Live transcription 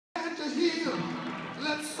healed.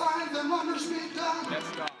 Let signs and wonders be done. Yes,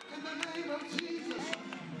 God. In the name of Jesus.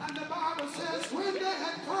 And the Bible says when they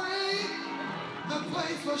had prayed, the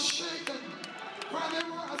place was shaken, where they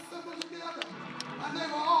were assembled together, and they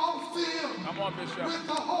were all filled Come on, Bishop. with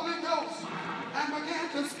the Holy Ghost, and began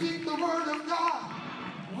to speak the word of God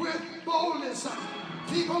with boldness.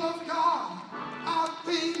 People of God, our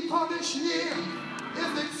theme for this year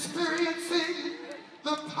is experiencing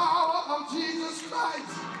the power of Jesus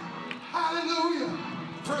Christ. Hallelujah.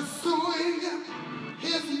 Pursuing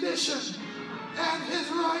his mission and his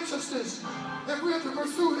righteousness. If we're to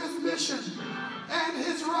pursue his mission and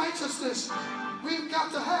his righteousness, we've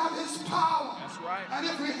got to have his power. That's right. And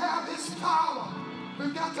if we have his power,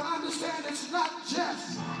 we've got to understand it's not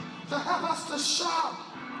just to have us to shout,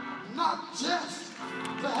 not just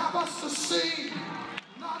to have us to sing,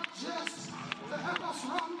 not just to have us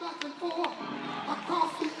run back and forth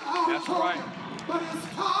across the auditorium. That's right. But his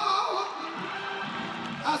power,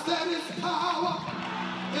 I said his power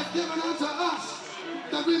is given unto us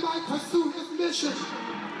that we might pursue his mission,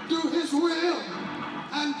 do his will,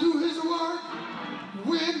 and do his work,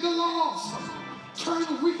 win the lost, turn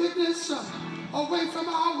wickedness away from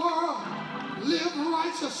our world, live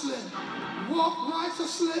righteously, walk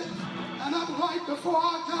righteously, and upright before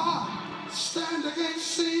our God, stand against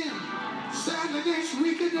sin, stand against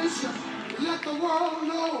wickedness, let the world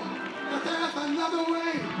know that there's another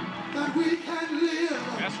way that we can live.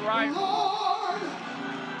 That's right. Lord,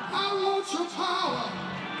 I want your power.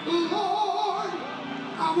 Lord,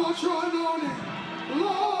 I want your anointing.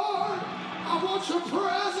 Lord, I want your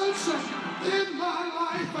presence in my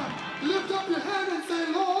life. Lift up your hand and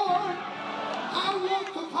say, Lord, I want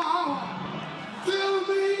the power. Fill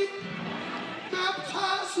me,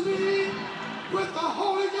 baptize me with the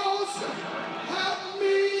Holy Ghost. Help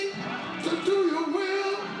me to do your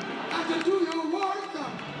will and to do your work.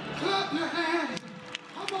 Clap your hands.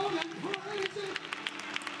 Come on and praise him.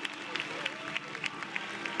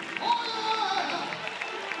 Oh yeah!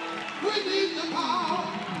 We need the power.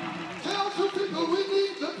 Tell two people we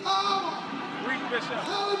need the power. Preach, Bishop.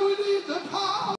 Tell them we need the power.